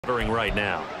Right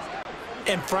now.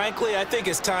 And frankly, I think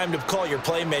it's time to call your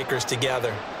playmakers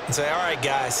together and say, all right,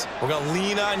 guys, we're going to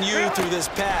lean on you through this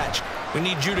patch. We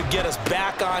need you to get us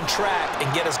back on track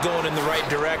and get us going in the right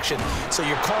direction. So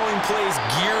you're calling plays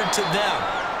geared to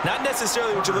them. Not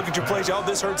necessarily what you look at your plays, oh,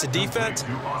 this hurts the defense.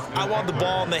 I want the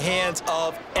ball in the hands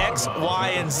of X,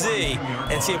 Y, and Z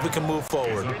and see if we can move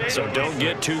forward. So don't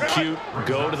get too cute.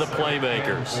 Go to the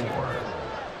playmakers.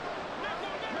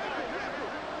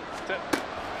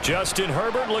 Justin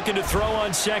Herbert looking to throw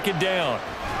on second down.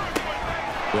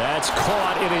 That's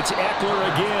caught, and it's Eckler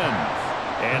again.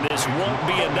 And this won't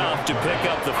be enough to pick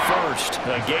up the first.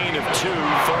 A gain of 2,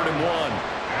 3rd and 1.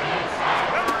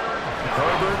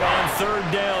 Herbert on third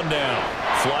down now.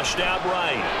 Flushed out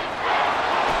right.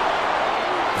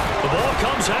 The ball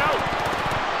comes out.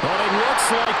 But it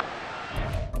looks like